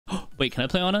Wait, can I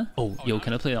play Ana? Oh, yo,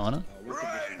 can I play Ana?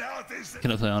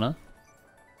 Can I play Ana?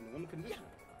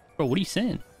 Bro, what are you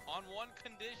saying? On one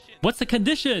condition. What's the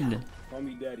condition? Call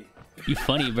me daddy. You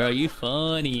funny, bro. You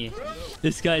funny.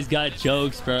 This guy's got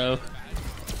jokes, bro.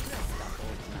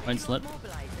 Run slip.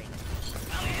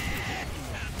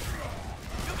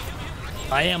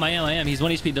 I am. He's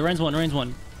 1 HP. The Ren's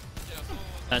one.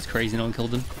 That's crazy. No one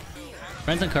killed him.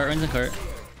 Ren's on cart.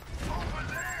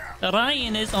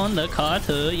 Ryan is on the cart.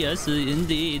 Yes,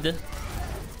 indeed.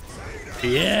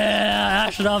 Yeah,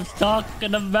 that's what I'm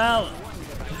talking about.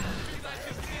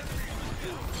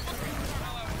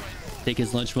 Take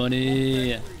his lunch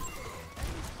money.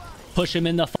 Push him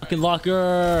in the fucking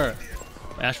locker.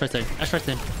 Ash right there.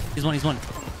 He's one.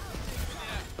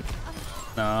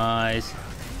 Nice.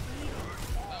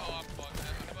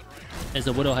 There's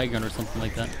a Widow high ground or something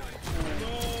like that.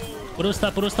 Widow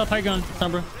stop high ground,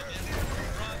 Sombra.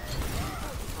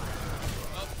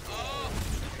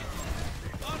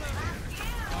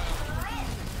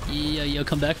 Yo,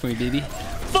 come back for me, baby.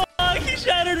 Fuck, he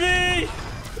shattered me!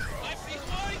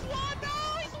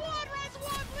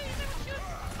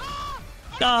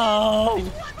 No!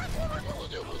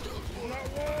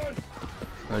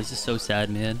 Bro, this is so sad,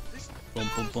 man. Boom.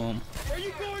 Where are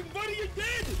you going, buddy?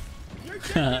 You're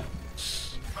dead!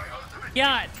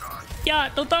 Yeah,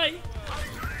 don't die!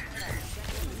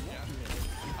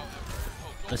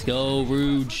 Let's go,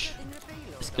 Rouge.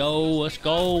 Let's go.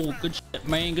 Good shit,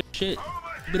 man. Good shit.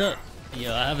 Keep it up.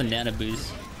 Yo, I have a nana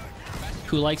boost.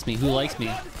 Who likes me? He likes me,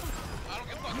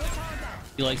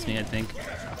 I think.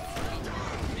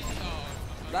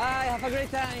 Bye, have a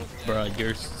great time. Bro,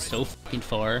 you're so fucking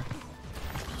far.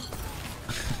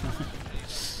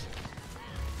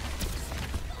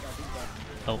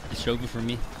 Oh, it's over for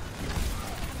me.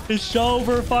 It's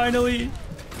over finally.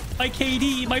 My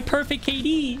KD, my perfect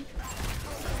KD.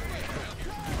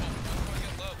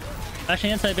 Bash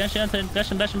inside. Bash him.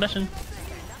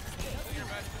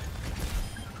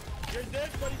 You're dead,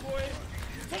 buddy boy.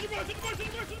 Take him out.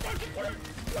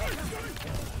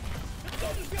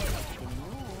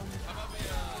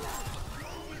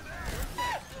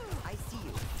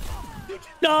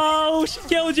 No, she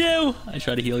killed you. I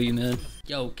try to heal you, man.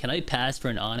 Yo, can I pass for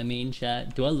an Ana main,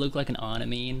 chat? Do I look like an Ana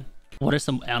main? What are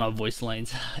some Ana voice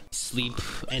lines? Sleep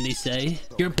and they say,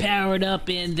 you're powered up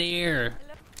in there.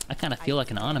 I kind of feel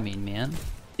like an Ana main, man.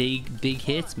 Big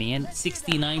hits, man.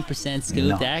 69%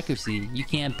 scoped accuracy. You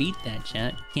can't beat that,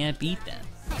 chat. You can't beat that.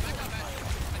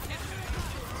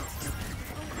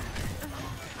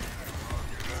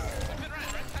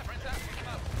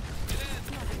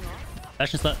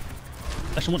 Fashion slap.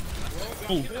 Fashion one.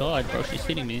 Oh god, bro, she's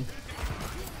hitting me.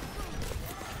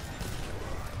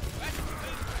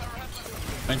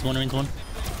 Range one.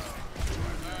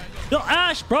 No,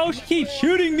 Ash, bro, she keeps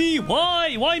shooting me.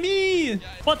 Why? Why me?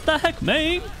 What the heck,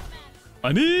 man?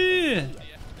 Why me?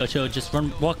 Yo, chill, just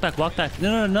run, walk back.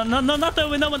 No, not that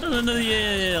way. No,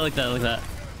 yeah, like that.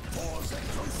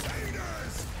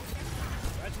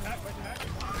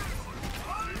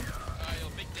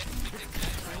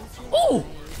 Oh,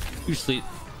 you sleep.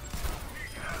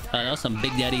 That was some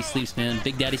Big Daddy sleeps, man.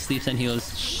 Big Daddy sleeps and heals.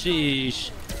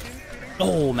 Sheesh.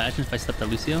 Oh, imagine if I slept at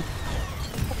Lucio.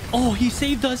 Oh, he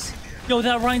saved us. Yo,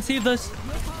 that Ryan saved us.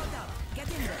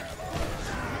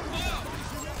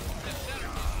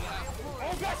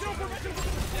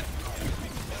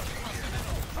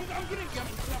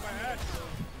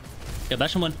 Yeah,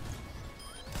 bash him one.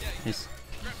 Nice.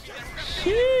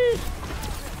 Sheesh.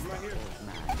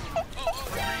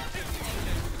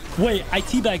 Wait, I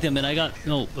teabagged him and I got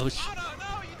no. Oh,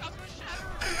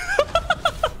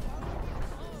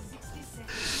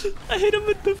 I hit him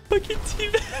with the fucking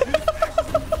teabag.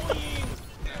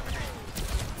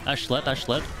 Ash slept.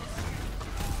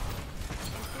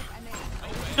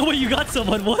 Oh wait, you got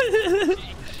someone. What? You didn't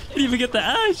even get the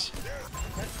Ash.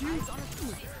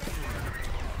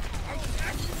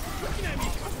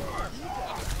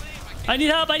 I need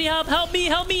help. Help me.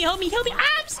 I'm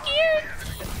scared.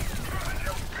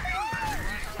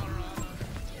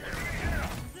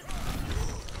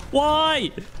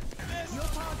 Why?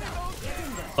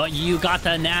 But you got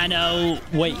the nano.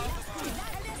 Wait,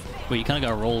 you kind of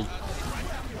got rolled.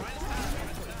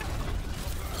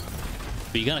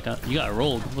 But you got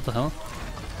rolled. What the hell?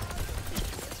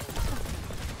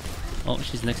 Oh,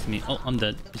 she's next to me. Oh, I'm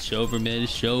dead. It's over, man.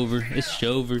 It's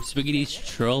over. Spaghetti's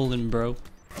trolling, bro.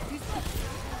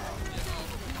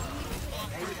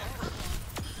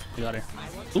 You got her.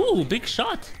 Ooh, big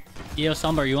shot. Yo,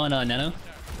 Sombra, you want a nano?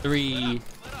 3,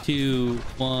 2,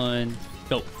 1,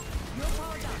 go.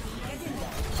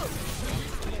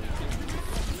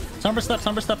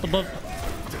 Sombra step above.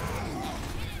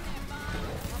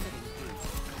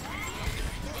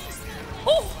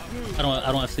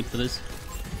 I don't have sleep for this.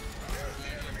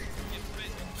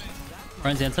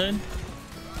 Ryan's inside.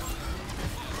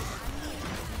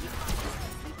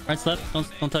 Ryan's left.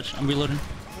 Don't touch. I'm reloading.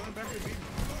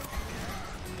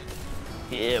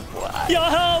 Yeah, boy. Yo,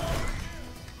 help!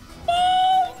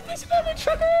 Oh, he's mad at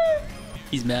trucker.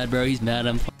 He's mad, bro. He's mad.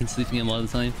 I'm fucking sleeping him all the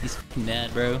time. He's fucking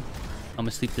mad, bro. I'm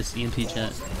gonna sleep this EMP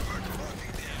chat.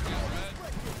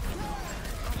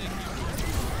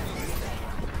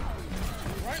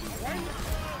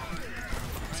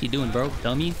 What's he doing, bro?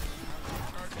 Dummy.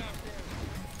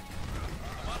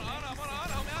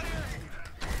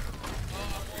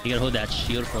 You gotta hold that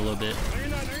shield for a little bit.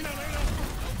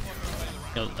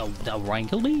 Yo, that Ryan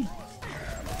killed me?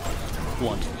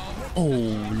 One.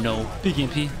 Oh no. Big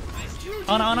EMP.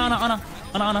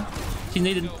 Ana. She's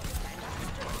needed.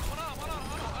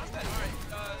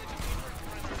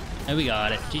 And we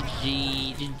got it.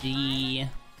 GG.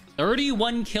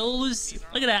 31 kills.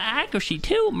 Look at that accuracy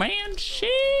too, man.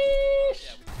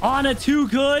 Sheesh. Ana too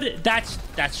good. That's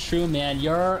true, man.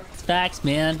 You're facts,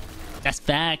 man. That's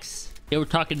facts. They were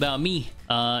talking about me.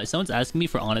 Someone's asking me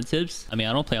for Ana tips. I mean,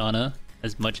 I don't play Ana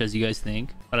as much as you guys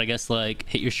think, but I guess like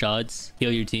hit your shots,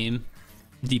 heal your team,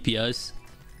 DPS,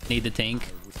 nade the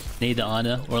tank, nade the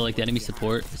Ana, or like the enemy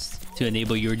support to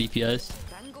enable your DPS.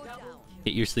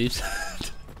 Hit your sleeps.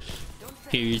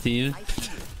 Heal your team.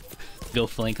 Go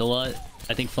flank a lot.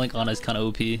 I think flank Ana is kind of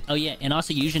OP. Oh yeah, and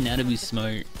also use your nano boost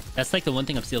smart. That's like the one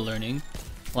thing I'm still learning.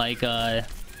 Like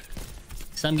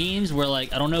some games where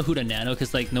like I don't know who to nano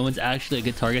because like no one's actually a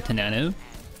good target to nano.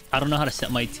 I don't know how to set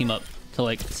my team up to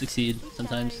like succeed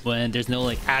sometimes when there's no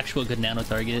like actual good nano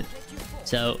target.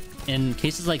 So in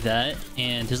cases like that,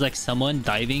 and there's like someone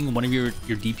diving one of your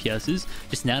DPSs,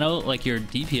 just nano like your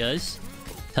DPS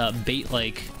to bait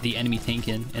like the enemy tank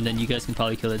in, and then you guys can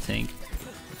probably kill the tank.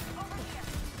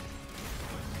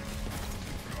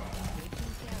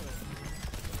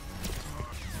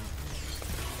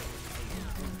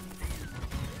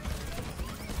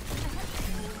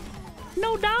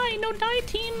 No die,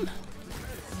 team.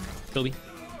 Kobe.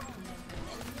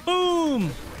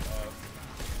 Boom.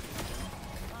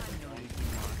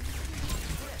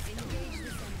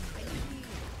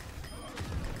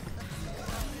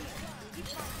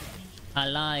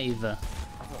 Alive.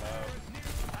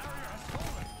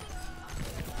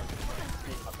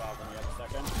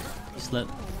 Slip.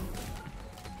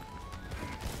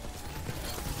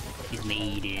 He's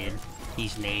naded.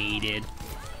 He's naded.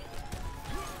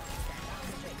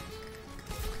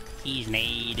 He's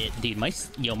naded. Dude, my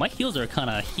heals are kind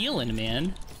of healing,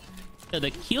 man. Yo, the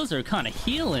heals are kind of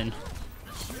healing.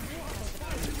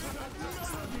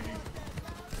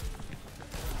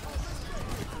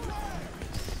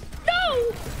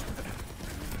 No!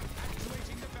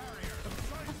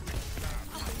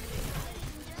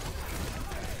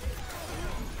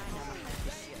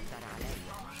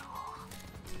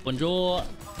 Bonjour.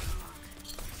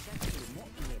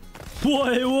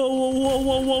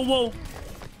 Whoa.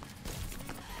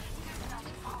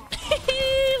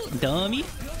 Dummy.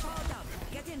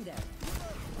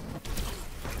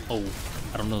 Oh,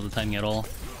 I don't know the timing at all.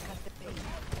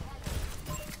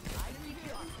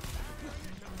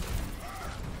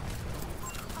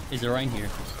 Is there Ryan here?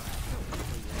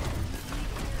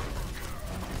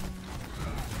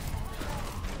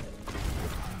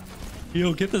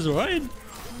 Yo, get this Ryan.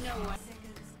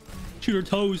 Shoot her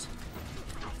toes.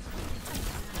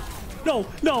 No,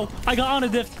 I got on a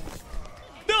diff.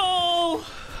 No!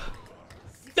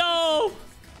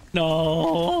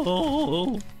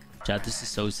 Chat, this is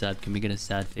so sad. Can we get a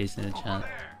sad face in the chat?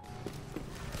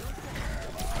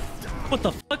 What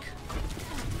the fuck?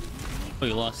 Oh,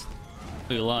 you lost.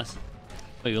 Wait.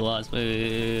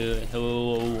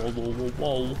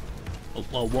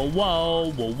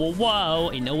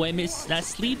 Whoa. Ain't no way miss that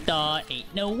sleep dot.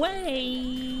 Ain't no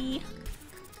way.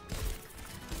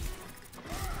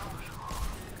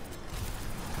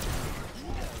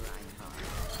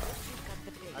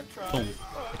 Boom.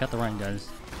 I got the Ryan, guys.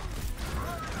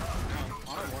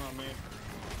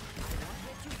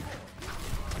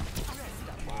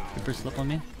 Reaper slip on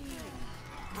me.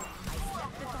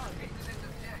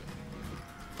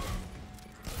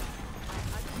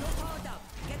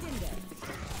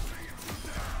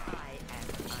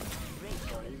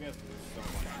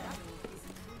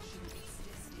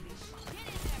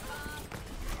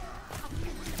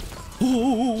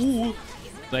 Ooh.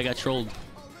 I got trolled.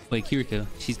 Wait, Kiriko,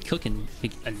 she's cooking.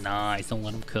 Nice. Don't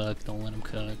let him cook.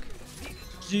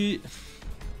 Gee.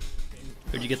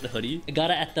 Where'd you get the hoodie? I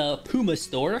got it at the Puma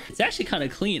store. It's actually kind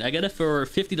of clean. I got it for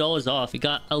 $50 off. It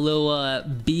got a little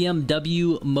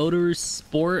BMW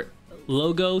Motorsport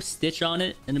logo stitch on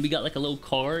it, and then we got like a little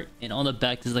cart, and on the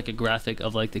back there's like a graphic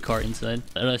of like the cart inside.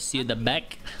 Let us see the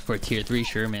back for tier 3.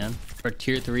 Sure, man. For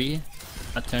tier 3,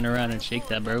 I'll turn around and shake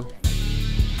that, bro.